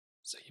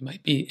So you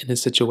might be in a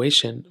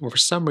situation where for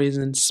some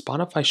reason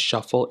Spotify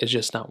Shuffle is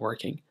just not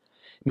working.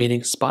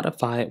 Meaning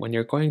Spotify, when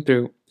you're going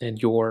through and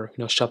you're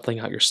shuffling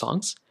out your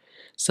songs,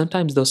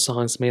 sometimes those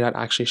songs may not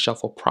actually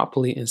shuffle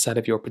properly inside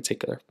of your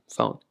particular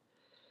phone.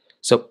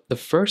 So the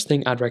first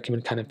thing I'd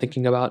recommend kind of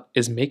thinking about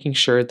is making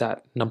sure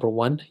that number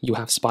one, you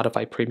have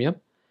Spotify Premium.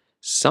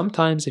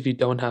 Sometimes if you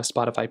don't have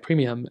Spotify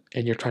Premium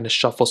and you're trying to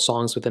shuffle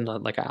songs within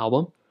like an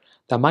album,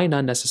 that might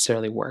not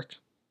necessarily work.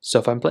 So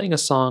if I'm playing a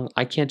song,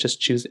 I can't just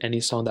choose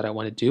any song that I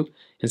want to do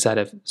inside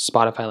of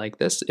Spotify like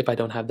this if I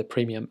don't have the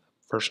premium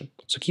version.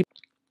 So keep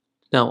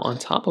now on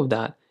top of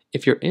that,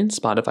 if you're in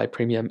Spotify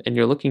Premium and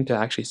you're looking to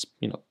actually,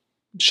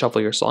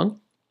 shuffle your song,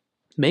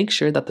 make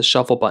sure that the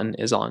shuffle button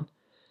is on.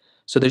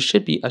 So there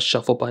should be a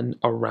shuffle button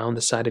around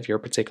the side of your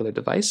particular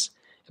device.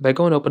 If I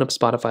go and open up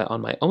Spotify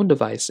on my own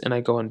device and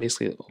I go and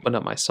basically open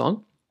up my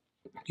song,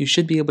 you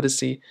should be able to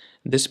see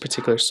this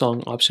particular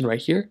song option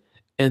right here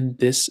and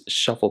this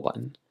shuffle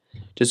button.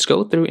 Just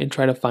go through and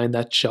try to find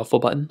that shuffle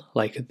button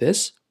like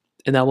this,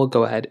 and that will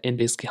go ahead and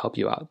basically help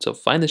you out. So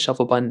find the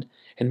shuffle button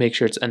and make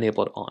sure it's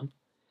enabled on.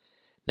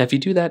 Now, if you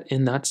do that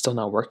and that's still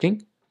not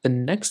working, the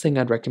next thing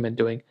I'd recommend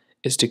doing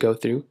is to go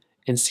through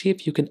and see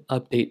if you can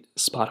update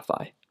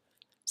Spotify.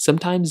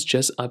 Sometimes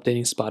just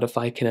updating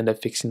Spotify can end up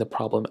fixing the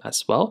problem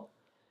as well.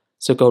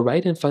 So go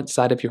right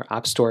inside of your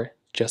App Store,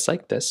 just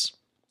like this.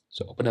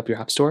 So open up your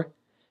App Store,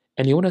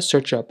 and you want to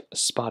search up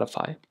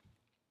Spotify.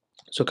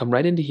 So come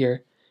right into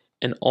here,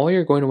 and all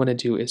you're going to want to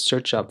do is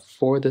search up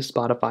for the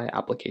Spotify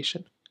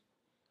application.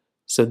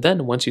 So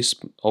then once you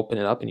open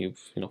it up and you've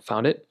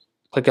found it,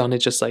 click on it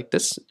just like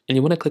this, and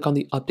you want to click on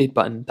the update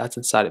button that's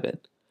inside of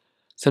it.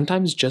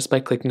 Sometimes just by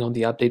clicking on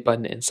the update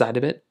button inside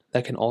of it,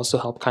 that can also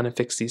help kind of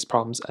fix these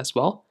problems as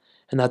well.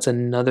 And that's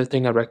another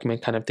thing I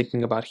recommend kind of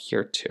thinking about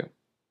here too.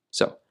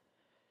 So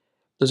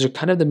those are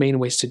kind of the main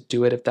ways to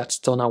do it. If that's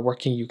still not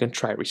working, you can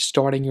try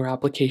restarting your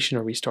application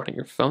or restarting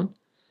your phone.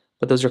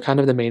 But those are kind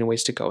of the main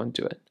ways to go and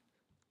do it.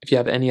 If you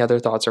have any other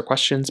thoughts or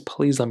questions,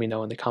 please let me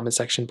know in the comment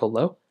section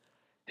below.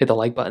 Hit the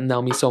like button, that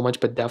would mean so much,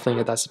 but definitely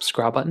hit that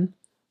subscribe button.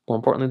 More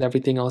importantly than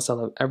everything else, I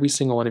love every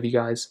single one of you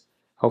guys.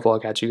 Hopefully I'll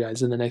catch you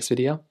guys in the next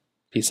video.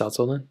 Peace out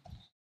till then.